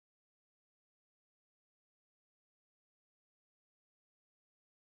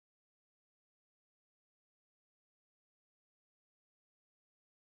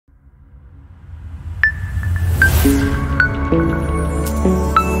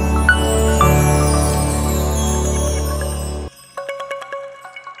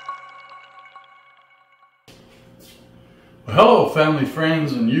Hello family,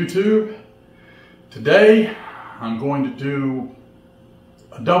 friends, and YouTube. Today I'm going to do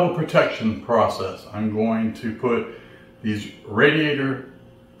a double protection process. I'm going to put these radiator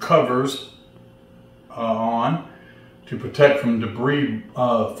covers on to protect from debris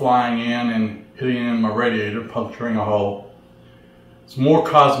flying in and hitting in my radiator, puncturing a hole. It's more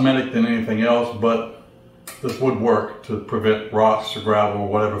cosmetic than anything else, but this would work to prevent rocks or gravel or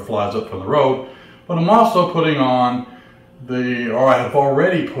whatever flies up from the road. But I'm also putting on I have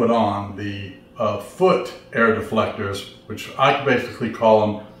already put on the foot air deflectors, which I basically call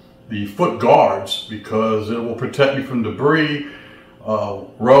them the foot guards, because it will protect me from debris,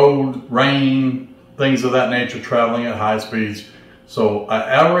 road, rain, things of that nature, traveling at high speeds. So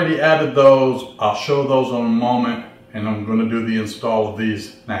I already added those. I'll show those in a moment, and I'm going to do the install of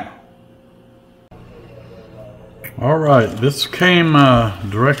these now. All right, this came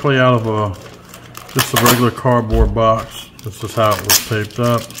directly out of just a regular cardboard box. This is how it was taped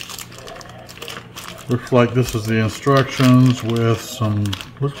up. Looks like this is the instructions with some,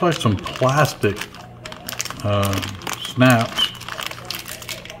 looks like some plastic snaps.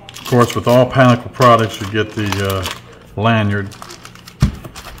 Of course, with all PANICAL products, you get the lanyard.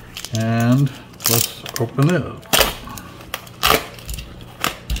 And let's open it.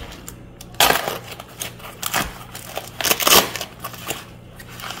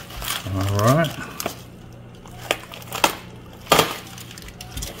 All right.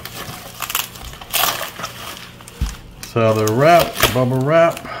 So they're wrapped, bubble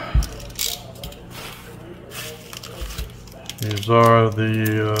wrap. These are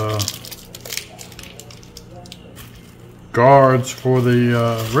the guards for the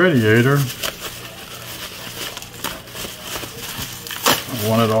radiator. I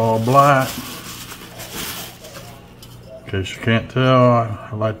want it all black. In case you can't tell, I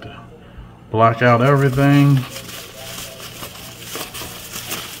like to black out everything.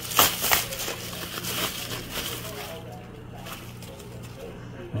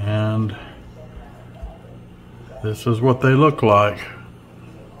 And this is what they look like.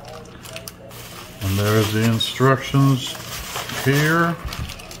 And there's the instructions here.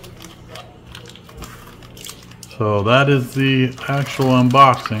 So that is the actual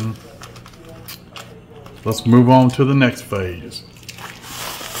unboxing. Let's move on to the next phase.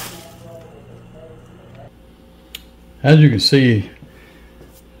 As you can see,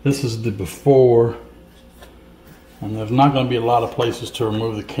 this is the before. And there's not going to be a lot of places to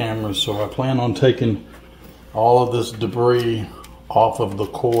remove the cameras, so I plan on taking all of this debris off of the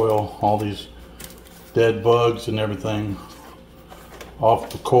coil, all these dead bugs and everything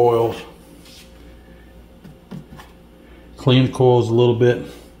off the coils. Clean the coils a little bit,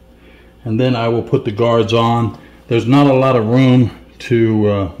 and then I will put the guards on. There's not a lot of room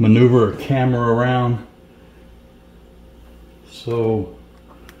to maneuver a camera around, so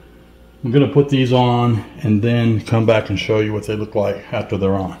I'm going to put these on and then come back and show you what they look like after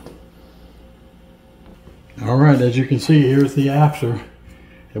they're on. Alright, as you can see, here's the after.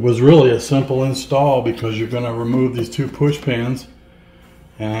 It was really a simple install because you're going to remove these two push pins,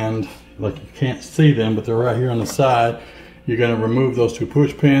 and like you can't see them, but they're right here on the side. You're going to remove those two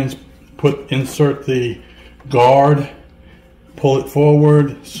push pins, insert the guard, pull it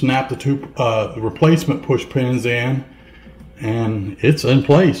forward, snap the replacement push pins in, and it's in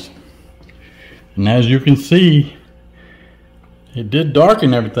place. And as you can see, it did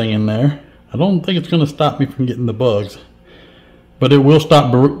darken everything in there. I don't think it's going to stop me from getting the bugs, but it will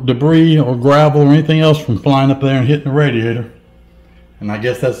stop debris or gravel or anything else from flying up there and hitting the radiator. And I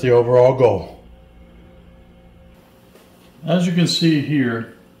guess that's the overall goal. As you can see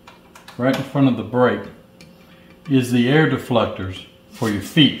here, right in front of the brake, is the air deflectors for your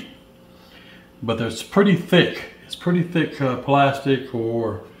feet. But it's pretty thick. It's pretty thick plastic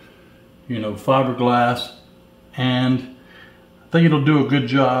or fiberglass, and I think it'll do a good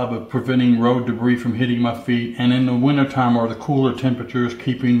job of preventing road debris from hitting my feet, and in the wintertime or the cooler temperatures,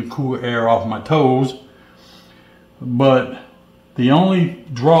 keeping the cooler air off my toes. But the only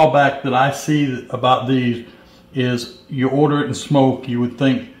drawback that I see about these is you order it in smoke, you would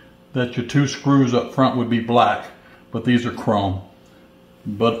think that your two screws up front would be black, but these are chrome.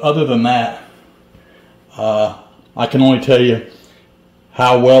 But other than that, I can only tell you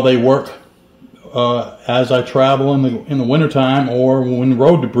how well they work as I travel in the wintertime or when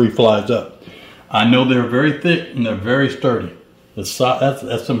road debris flies up. I know they're very thick and they're very sturdy. That's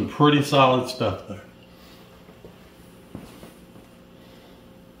some pretty solid stuff there.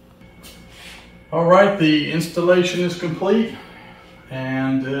 All right, the installation is complete,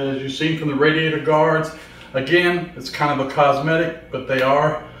 and as you've seen from the radiator guards, again, it's kind of a cosmetic, but they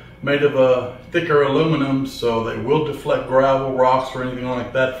are made of a thicker aluminum, so they will deflect gravel, rocks, or anything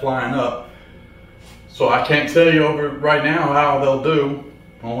like that flying up. So I can't tell you over right now how they'll do.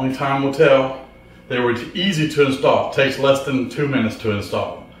 Only time will tell. They were easy to install. It takes less than 2 minutes to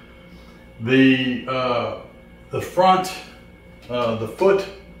install. The front, the foot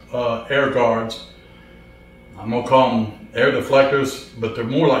air guards, I'm gonna call them air deflectors, but they're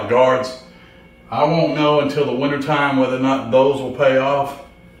more like guards. I won't know until the winter time whether or not those will pay off.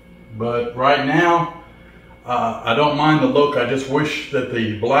 But right now, I don't mind the look. I just wish that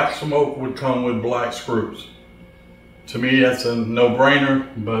the black smoke would come with black screws. To me, that's a no-brainer.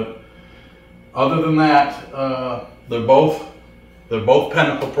 But other than that, they're both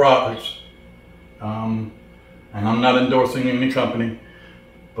Pinnacle products, and I'm not endorsing any company.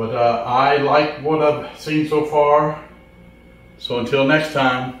 But I like what I've seen so far. So until next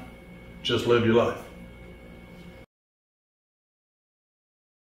time, just live your life.